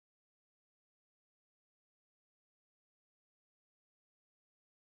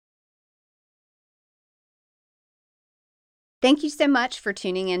Thank you so much for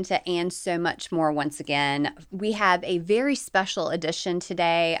tuning into And So Much More once again. We have a very special edition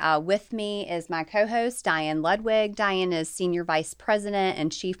today. With me is my co-host, Diane Ludwig. Diane is Senior Vice President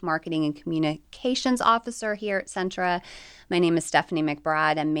and Chief Marketing and Communications Officer here at Centra. My name is Stephanie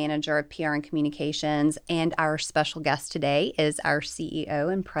McBride. I'm Manager of PR and Communications. And our special guest today is our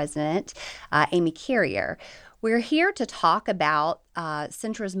CEO and President, Amy Carrier. We're here to talk about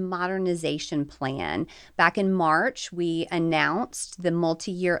Centra's modernization plan. Back in March, we announced the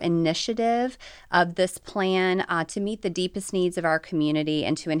multi-year initiative of this plan to meet the deepest needs of our community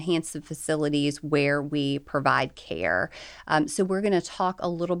and to enhance the facilities where we provide care. So we're going to talk a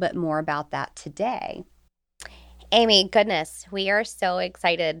little bit more about that today. Amy, goodness, we are so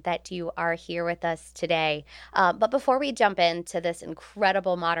excited that you are here with us today. But before we jump into this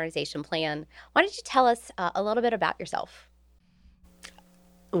incredible modernization plan, why don't you tell us a little bit about yourself?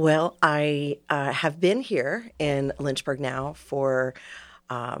 Well, I have been here in Lynchburg now for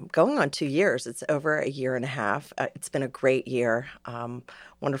going on 2 years. It's over a year and a half. It's been a great year.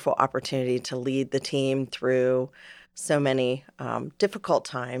 Wonderful opportunity to lead the team through so many difficult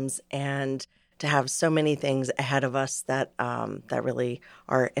times and to have so many things ahead of us that really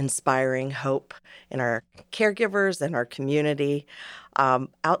are inspiring hope in our caregivers and our community.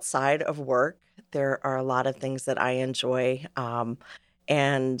 Outside of work, there are a lot of things that I enjoy,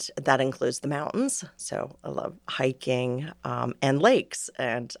 and that includes the mountains. So I love hiking and lakes,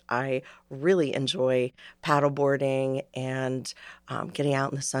 and I really enjoy paddleboarding and getting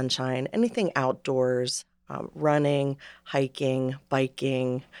out in the sunshine, anything outdoors, running, hiking,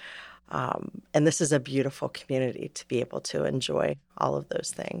 biking. And this is a beautiful community to be able to enjoy all of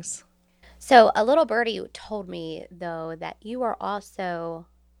those things. So a little birdie told me, though, that you are also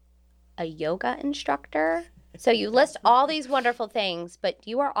a yoga instructor. So you list all these wonderful things, but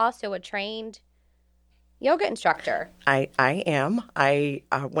you are also a trained yoga instructor. I am. I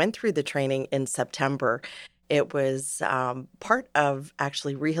went through the training in September. It was part of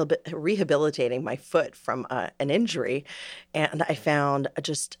actually rehabilitating my foot from an injury. And I found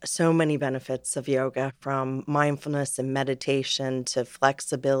just so many benefits of yoga, from mindfulness and meditation to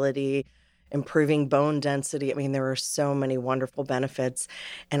flexibility, improving bone density. I mean, there were so many wonderful benefits.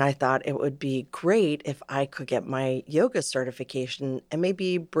 And I thought it would be great if I could get my yoga certification and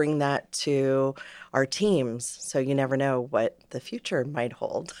maybe bring that to our teams. So you never know what the future might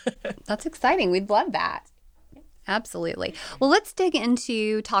hold. That's exciting. We'd love that. Absolutely. Well, let's dig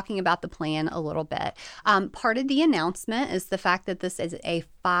into talking about the plan a little bit. Part of the announcement is the fact that this is a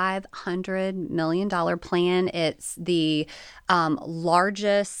 $500 million plan. It's the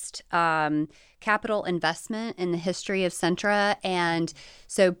largest capital investment in the history of Centra. And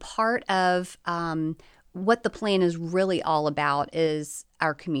so part of what the plan is really all about is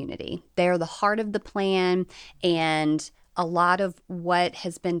our community. They're the heart of the plan, and a lot of what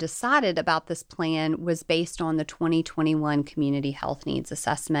has been decided about this plan was based on the 2021 Community Health Needs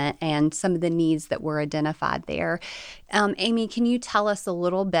Assessment and some of the needs that were identified there. Amy, can you tell us a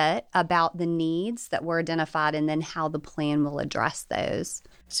little bit about the needs that were identified and then how the plan will address those?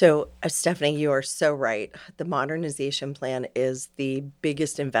 So, Stephanie, you are so right. The modernization plan is the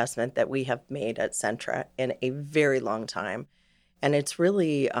biggest investment that we have made at Centra in a very long time. And it's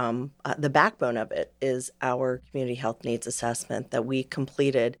really the backbone of it is our community health needs assessment that we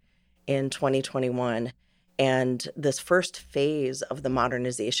completed in 2021. And this first phase of the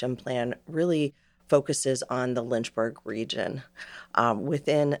modernization plan really focuses on the Lynchburg region.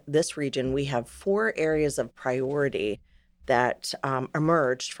 Within this region, we have 4 areas of priority that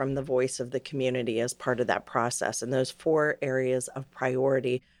emerged from the voice of the community as part of that process. And those 4 areas of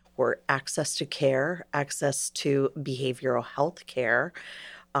priority were access to care, access to behavioral health care,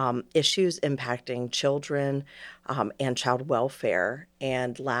 issues impacting children and child welfare,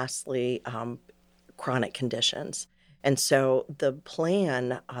 and lastly, chronic conditions. And so the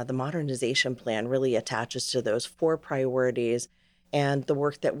plan, the modernization plan, really attaches to those 4 priorities. And the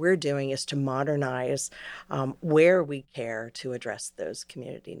work that we're doing is to modernize where we care to address those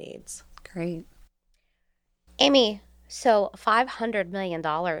community needs. Great. Amy, so $500 million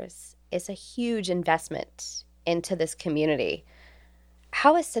is a huge investment into this community.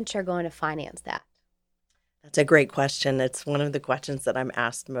 How is Centra going to finance that? That's a great question. It's one of the questions that I'm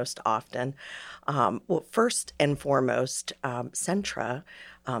asked most often. Well, first and foremost, Centra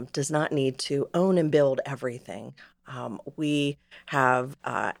does not need to own and build everything. We have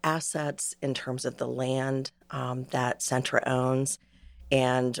assets in terms of the land that Centra owns.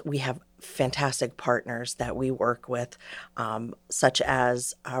 And we have fantastic partners that we work with, such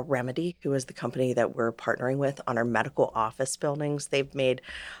as Remedy, who is the company that we're partnering with on our medical office buildings. They've made,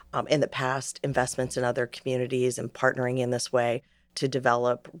 in the past, investments in other communities and partnering in this way to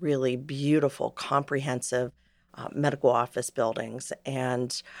develop really beautiful, comprehensive medical office buildings.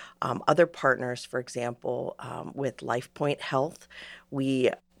 And other partners, for example, with LifePoint Health, we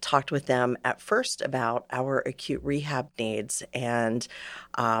talked with them at first about our acute rehab needs. And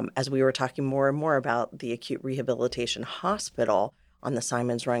as we were talking more and more about the acute rehabilitation hospital on the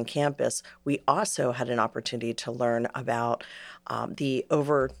Simons Run campus, we also had an opportunity to learn about the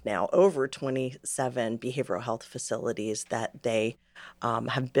over 27 behavioral health facilities that they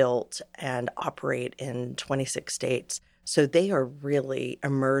have built and operate in 26 states. So they are really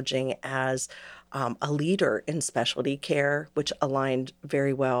emerging as a leader in specialty care, which aligned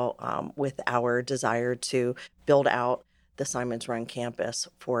very well with our desire to build out the Simons Run campus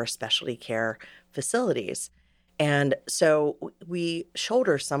for specialty care facilities. And so we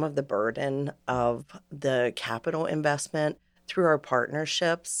shoulder some of the burden of the capital investment through our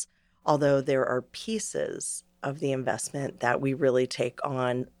partnerships, although there are pieces of the investment that we really take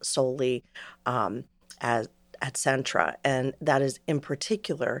on solely as at Centra, and that is in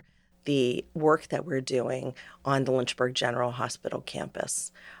particular the work that we're doing on the Lynchburg General Hospital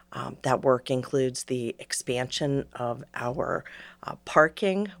campus. That work includes the expansion of our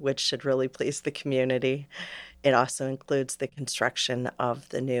parking, which should really please the community. It also includes the construction of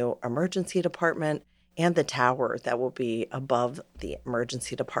the new emergency department and the tower that will be above the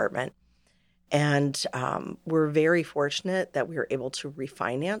emergency department. And we're very fortunate that we were able to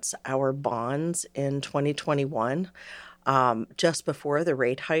refinance our bonds in 2021 just before the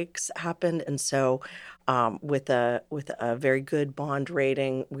rate hikes happened. And so with a very good bond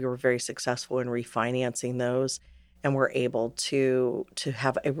rating, we were very successful in refinancing those, and we're able to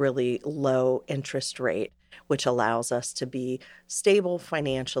have a really low interest rate, which allows us to be stable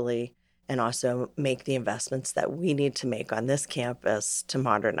financially and also make the investments that we need to make on this campus to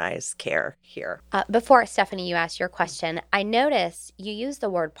modernize care here. Before, Stephanie, you asked your question, I notice you use the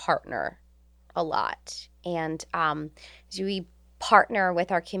word partner a lot. And as we partner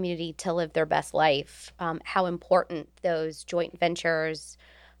with our community to live their best life, how important those joint ventures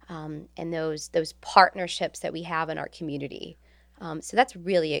and those partnerships that we have in our community. So that's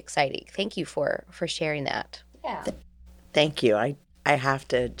really exciting. Thank you for sharing that. Yeah. Thank you. I have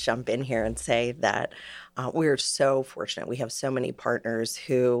to jump in here and say that we're so fortunate. We have so many partners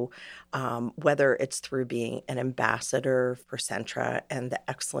who, whether it's through being an ambassador for Centra and the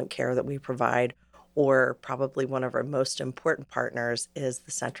excellent care that we provide, or probably one of our most important partners is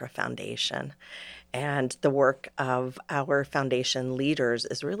the Centra Foundation. And the work of our foundation leaders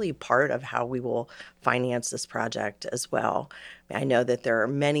is really part of how we will finance this project as well. I know that there are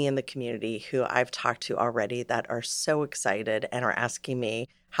many in the community who I've talked to already that are so excited and are asking me,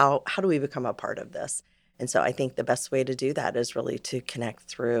 how do we become a part of this? And so I think the best way to do that is really to connect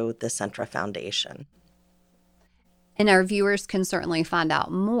through the Centra Foundation. And our viewers can certainly find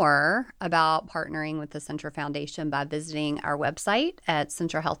out more about partnering with the Centra Foundation by visiting our website at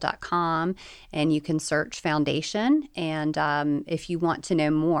centrahealth.com, and you can search Foundation. And if you want to know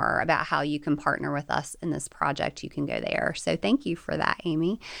more about how you can partner with us in this project, you can go there. So thank you for that,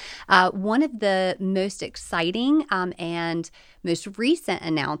 Amy. One of the most exciting and most recent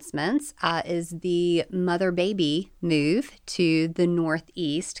announcements is the mother-baby move to the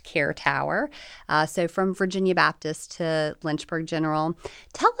Northeast Care Tower. So from Virginia Baptist to Lynchburg General.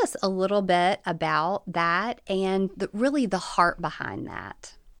 Tell us a little bit about that and really the heart behind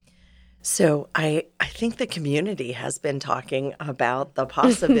that. So I think the community has been talking about the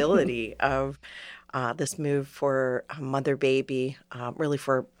possibility of this move for mother baby, really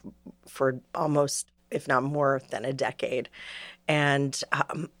for almost, if not more than a decade. And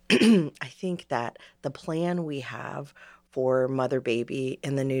I think that the plan we have for mother baby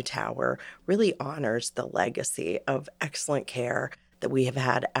in the new tower really honors the legacy of excellent care that we have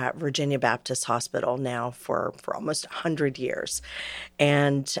had at Virginia Baptist Hospital now for almost 100 years.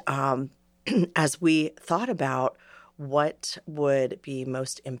 And as we thought about what would be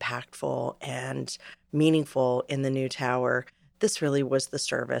most impactful and meaningful in the new tower, this really was the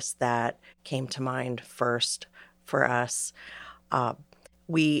service that came to mind first for us.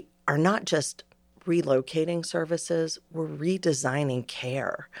 We are not just relocating services, we're redesigning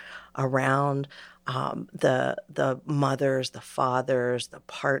care around the mothers, the fathers, the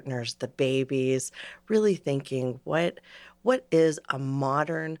partners, the babies, really thinking what is a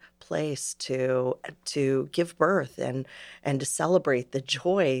modern place to give birth and to celebrate the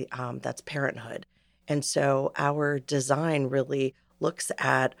joy that's parenthood. And so our design really looks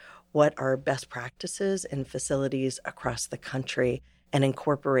at what are best practices in facilities across the country and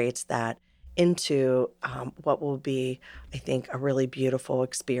incorporates that into what will be, I think, a really beautiful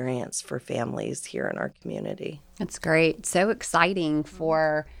experience for families here in our community. That's great. So exciting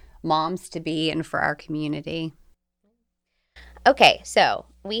for moms to be and for our community. Okay, so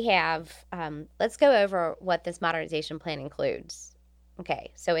we have, let's go over what this modernization plan includes.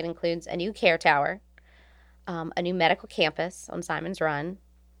 Okay, so it includes a new care tower, a new medical campus on Simon's Run,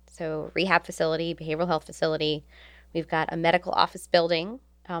 so rehab facility, behavioral health facility. We've got a medical office building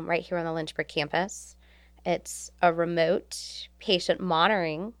right here on the Lynchburg campus. It's a remote patient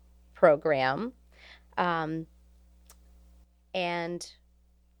monitoring program, and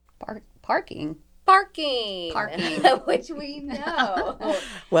Parking. parking, Parking. which we know.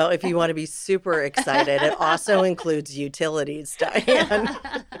 Well, if you want to be super excited, it also includes utilities, Diane.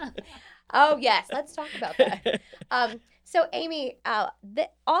 Oh, yes. Let's talk about that. So, Amy,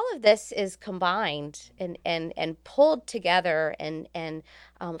 all of this is combined and pulled together and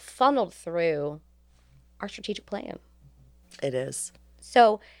funneled through our strategic plan. It is.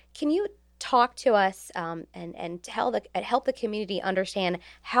 So, can you talk to us and help the community understand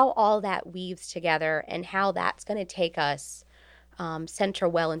how all that weaves together and how that's going to take us Centra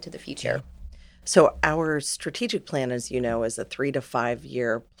well into the future? So our strategic plan, as you know, is a 3 to 5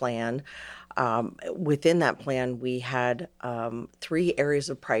 year plan. Within that plan, we had 3 areas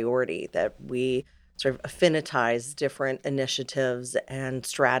of priority that we sort of affinitize different initiatives and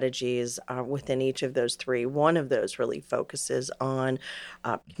strategies within each of those 3. One of those really focuses on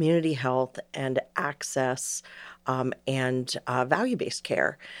community health and access and value-based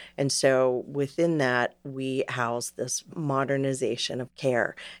care. And so within that, we house this modernization of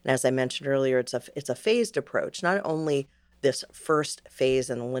care. And as I mentioned earlier, it's a phased approach, not only this first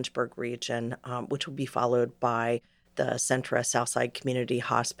phase in the Lynchburg region, which will be followed by the Centra Southside Community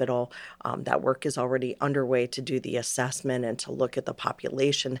Hospital. That work is already underway to do the assessment and to look at the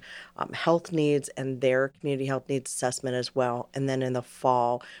population health needs and their community health needs assessment as well. And then in the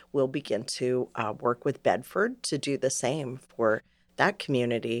fall, we'll begin to work with Bedford to do the same for that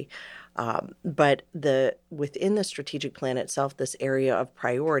community. But within the strategic plan itself, this area of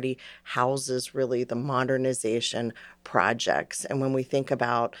priority houses really the modernization projects. And when we think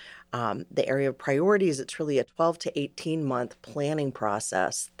about the area of priorities, it's really a 12 to 18 month planning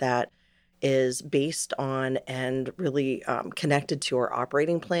process that is based on and really connected to our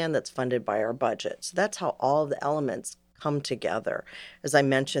operating plan that's funded by our budget. So that's how all the elements come together. As I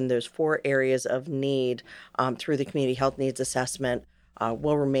mentioned, there's 4 areas of need through the community health needs assessment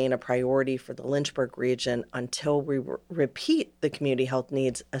will remain a priority for the Lynchburg region until we repeat the community health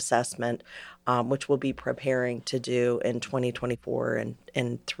needs assessment, which we'll be preparing to do in 2024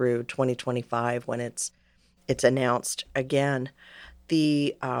 and through 2025 when it's announced again.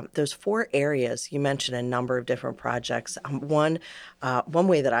 Those 4 areas, you mentioned a number of different projects. One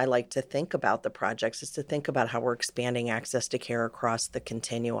way that I like to think about the projects is to think about how we're expanding access to care across the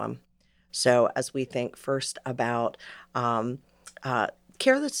continuum. So as we think first about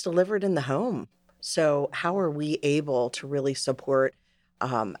care that's delivered in the home. So how are we able to really support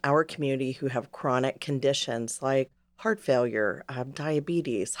our community who have chronic conditions like heart failure,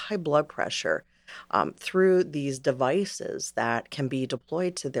 diabetes, high blood pressure, through these devices that can be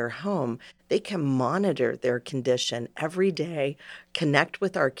deployed to their home? They can monitor their condition every day, connect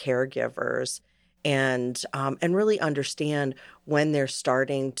with our caregivers, and really understand when they're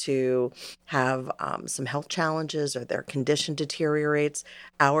starting to have some health challenges or their condition deteriorates.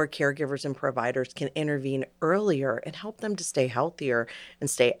 Our caregivers and providers can intervene earlier and help them to stay healthier and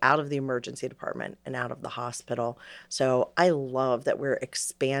stay out of the emergency department and out of the hospital. So I love that we're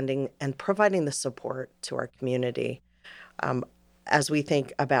expanding and providing the support to our community. As we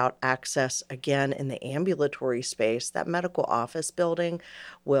think about access, again, in the ambulatory space, that medical office building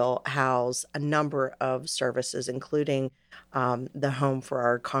will house a number of services, including the home for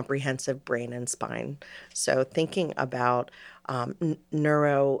our comprehensive brain and spine. So thinking about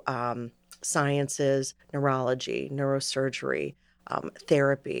neuro sciences, neurology, neurosurgery,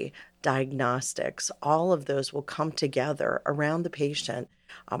 therapy, diagnostics, all of those will come together around the patient,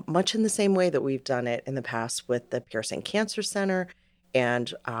 much in the same way that we've done it in the past with the Pearson Cancer Center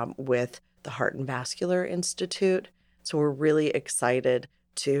and with the Heart and Vascular Institute. So we're really excited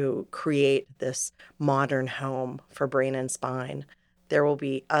to create this modern home for brain and spine. There will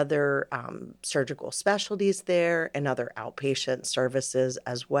be other surgical specialties there and other outpatient services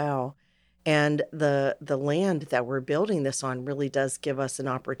as well. And the land that we're building this on really does give us an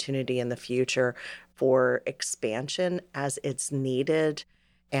opportunity in the future for expansion as it's needed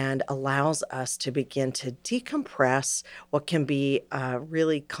and allows us to begin to decompress what can be a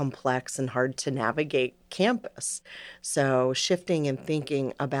really complex and hard to navigate campus. So, shifting and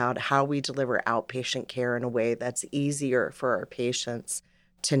thinking about how we deliver outpatient care in a way that's easier for our patients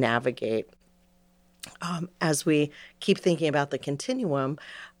to navigate. As we keep thinking about the continuum,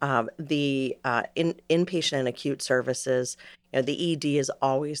 the inpatient and acute services, the ED is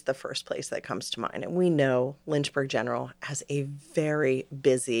always the first place that comes to mind. And we know Lynchburg General has a very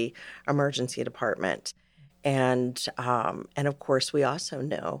busy emergency department. And of course, we also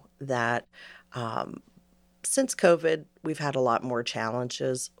know that since COVID, we've had a lot more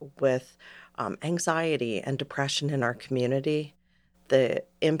challenges with anxiety and depression in our community, the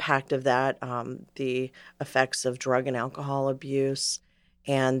impact of that, the effects of drug and alcohol abuse,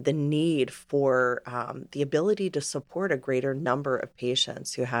 and the need for the ability to support a greater number of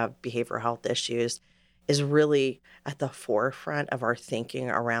patients who have behavioral health issues is really at the forefront of our thinking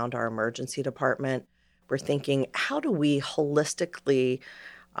around our emergency department. We're thinking, how do we holistically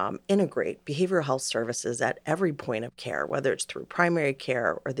integrate behavioral health services at every point of care, whether it's through primary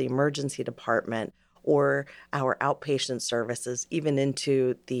care or the emergency department or our outpatient services, even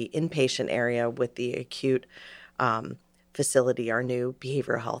into the inpatient area with the acute facility, our new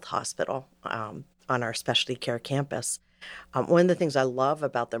behavioral health hospital on our specialty care campus. One of the things I love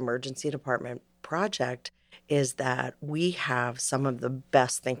about the emergency department project is that we have some of the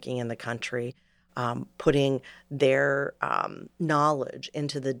best thinking in the country putting their knowledge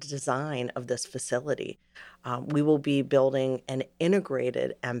into the design of this facility. We will be building an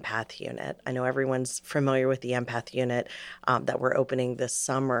integrated empath unit. I know everyone's familiar with the empath unit that we're opening this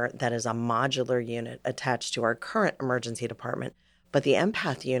summer, that is a modular unit attached to our current emergency department. But the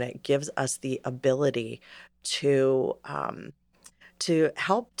empath unit gives us the ability to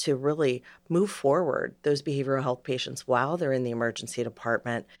help to really move forward those behavioral health patients while they're in the emergency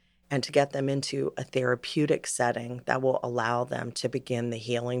department, and to get them into a therapeutic setting that will allow them to begin the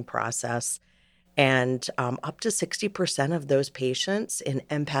healing process. And up to 60% of those patients in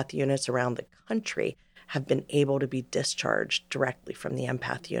empath units around the country have been able to be discharged directly from the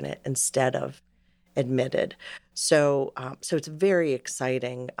empath unit instead of admitted. So it's very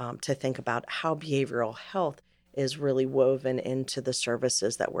exciting to think about how behavioral health is really woven into the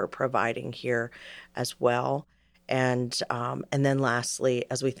services that we're providing here as well. And then lastly,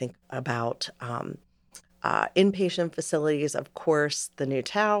 as we think about inpatient facilities, of course, the new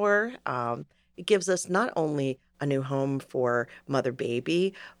tower, it gives us not only a new home for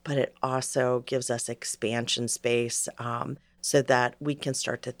mother-baby, but it also gives us expansion space so that we can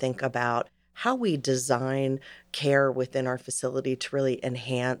start to think about how we design care within our facility to really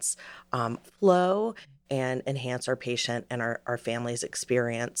enhance flow and enhance our patient and our family's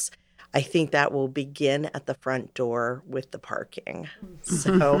experience. I think that will begin at the front door with the parking.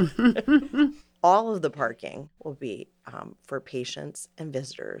 So all of the parking will be for patients and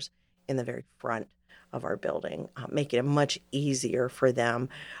visitors in the very front of our building, making it much easier for them.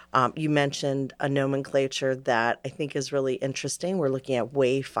 You mentioned a nomenclature that I think is really interesting. We're looking at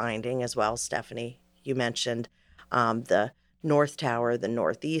wayfinding as well, Stephanie. You mentioned the North Tower, the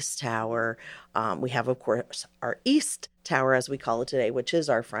Northeast Tower. We have, of course, our East Tower, as we call it today, which is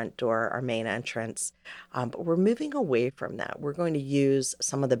our front door, our main entrance. But we're moving away from that. We're going to use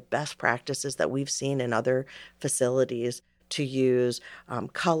some of the best practices that we've seen in other facilities to use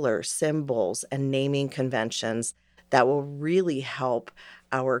color, symbols, and naming conventions that will really help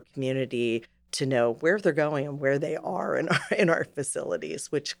our community to know where they're going and where they are in our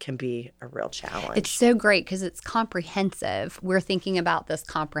facilities, which can be a real challenge. It's so great because it's comprehensive. We're thinking about this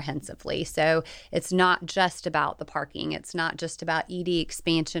comprehensively. So it's not just about the parking. It's not just about ED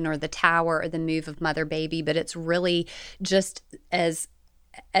expansion or the tower or the move of mother baby, but it's really just as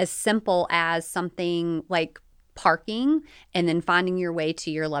simple as something like parking and then finding your way to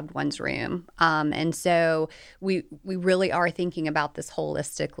your loved one's room. And so we really are thinking about this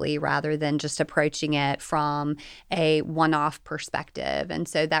holistically rather than just approaching it from a one-off perspective. And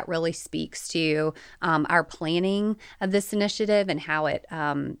so that really speaks to our planning of this initiative and how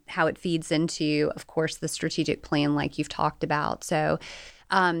it feeds into, of course, the strategic plan like you've talked about. So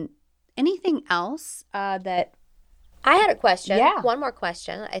anything else that I had a question. Yeah. One more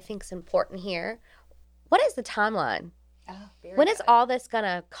question I think is important here. What is the timeline? When is good. all this going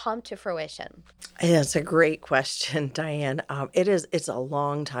to come to fruition? It's a great question, Diane. It's a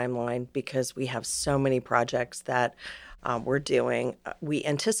long timeline because we have so many projects that we're doing. We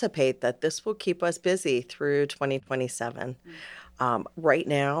anticipate that this will keep us busy through 2027. Right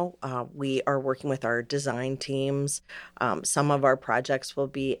now, we are working with our design teams. Some of our projects will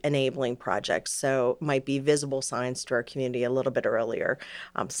be enabling projects, so might be visible signs to our community a little bit earlier.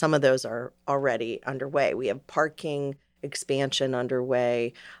 Some of those are already underway. We have parking expansion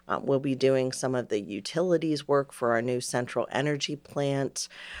underway. We'll be doing some of the utilities work for our new central energy plant.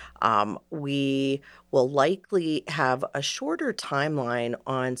 We will likely have a shorter timeline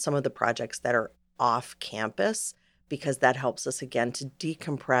on some of the projects that are off campus because that helps us again to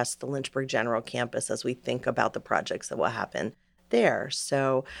decompress the Lynchburg General Campus as we think about the projects that will happen there.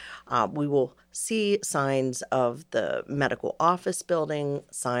 So we will see signs of the medical office building,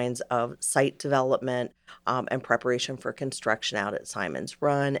 signs of site development, and preparation for construction out at Simon's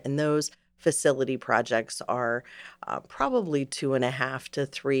Run. And those facility projects are probably 2.5 to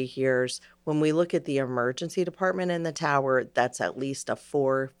 3 years. When we look at the emergency department in the tower, that's at least a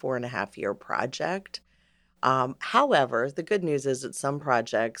 4.5 year project. However, the good news is that some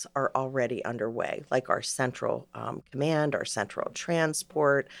projects are already underway, like our central command, our central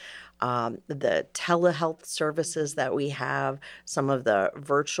transport, the telehealth services that we have, some of the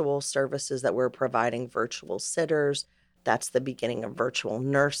virtual services that we're providing, virtual sitters. That's the beginning of virtual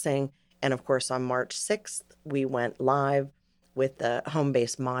nursing. And of course, on March 6th, we went live with the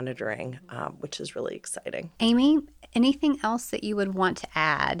home-based monitoring, which is really exciting. Amy, anything else that you would want to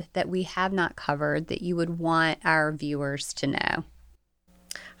add that we have not covered that you would want our viewers to know?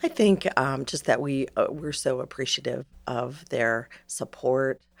 I think just that we're so appreciative of their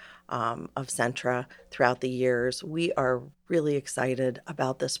support of Centra throughout the years. We are really excited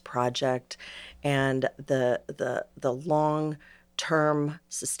about this project and the long-term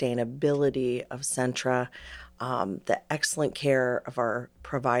sustainability of Centra, the excellent care of our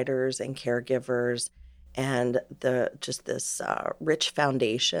providers and caregivers, and this rich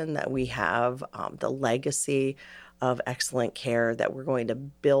foundation that we have, the legacy of excellent care that we're going to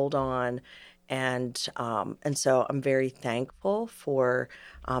build on. And so I'm very thankful for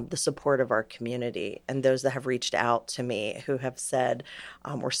the support of our community and those that have reached out to me who have said,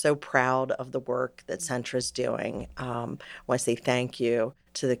 we're so proud of the work that Centra is doing. I want to say thank you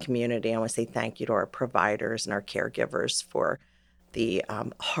to the community. I want to say thank you to our providers and our caregivers for the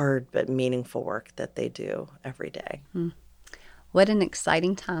hard but meaningful work that they do every day. What an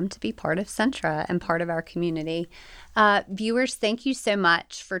exciting time to be part of Centra and part of our community. Viewers, thank you so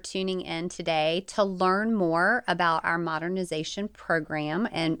much for tuning in today. To learn more about our modernization program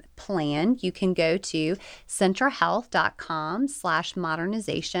and plan, you can go to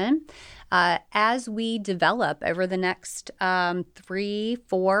centrahealth.com/modernization. As we develop over the next 3,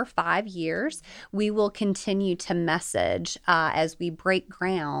 4, 5 years, we will continue to message as we break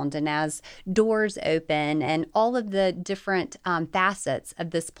ground and as doors open and all of the different facets of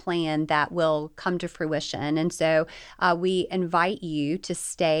this plan that will come to fruition. And so we invite you to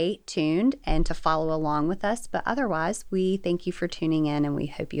stay tuned and to follow along with us. But otherwise, we thank you for tuning in and we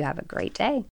hope you have a great day.